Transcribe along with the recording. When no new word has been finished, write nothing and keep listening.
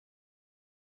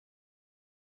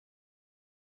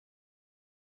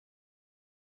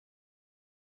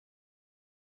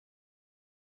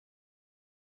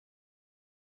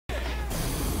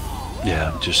Yeah,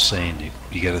 I'm just saying,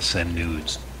 you gotta send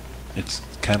nudes. It's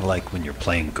kind of like when you're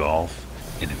playing golf,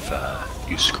 and if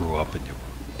you screw up and your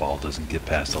ball doesn't get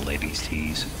past the ladies'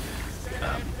 tees,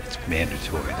 it's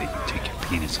mandatory that you take your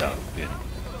penis out and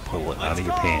pull it out of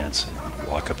your pants and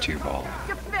walk up to your ball.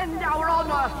 Defend our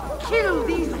honor! Kill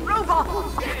these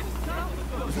robots!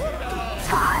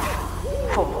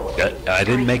 5, 4. I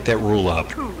didn't make that rule up,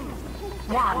 2,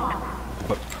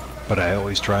 1. but I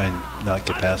always try and not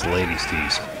get past the ladies'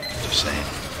 tees. Just saying.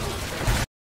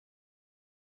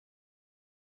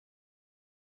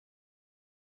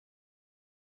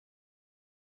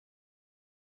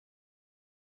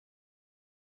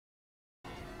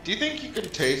 Do you think you can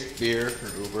taste beer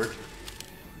or Uber?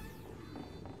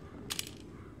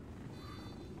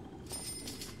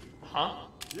 Huh?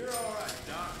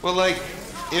 Well, like,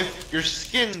 if your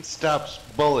skin stops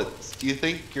bullets, do you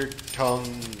think your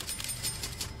tongue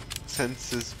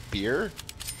senses beer?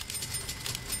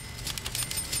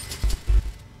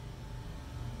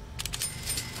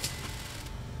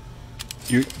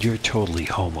 You're totally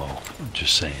homo. I'm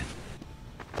just saying.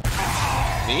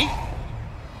 Me?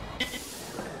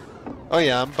 Oh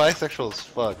yeah, I'm bisexual as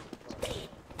fuck.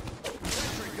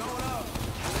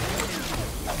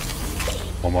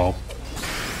 Homo.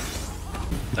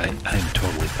 I'm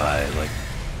totally bi, like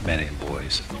men and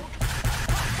boys.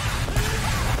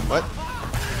 What?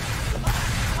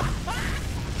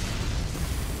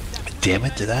 Damn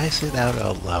it, did I say that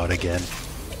out loud again?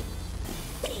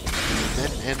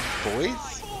 Men and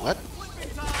boys? What?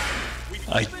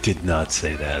 I did not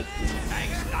say that.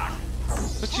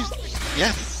 But you...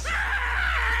 Yes.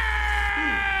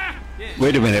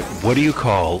 Wait a minute, what do you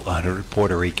call 100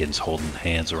 Puerto Ricans holding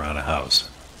hands around a house?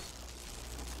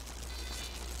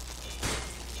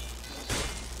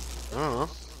 I don't know.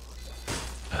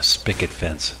 A spicket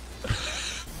fence.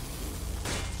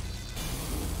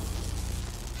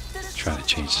 Trying to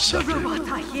change the subject. Robots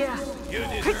are here!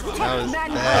 Protect That was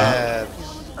mankind! bad.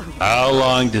 How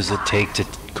long does it take to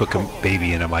cook a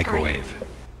baby in a microwave?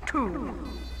 2,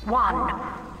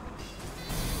 1.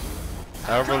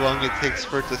 However long it takes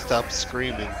for it to stop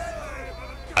screaming.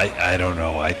 I don't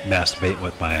know. I masturbate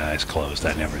with my eyes closed.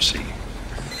 I never see.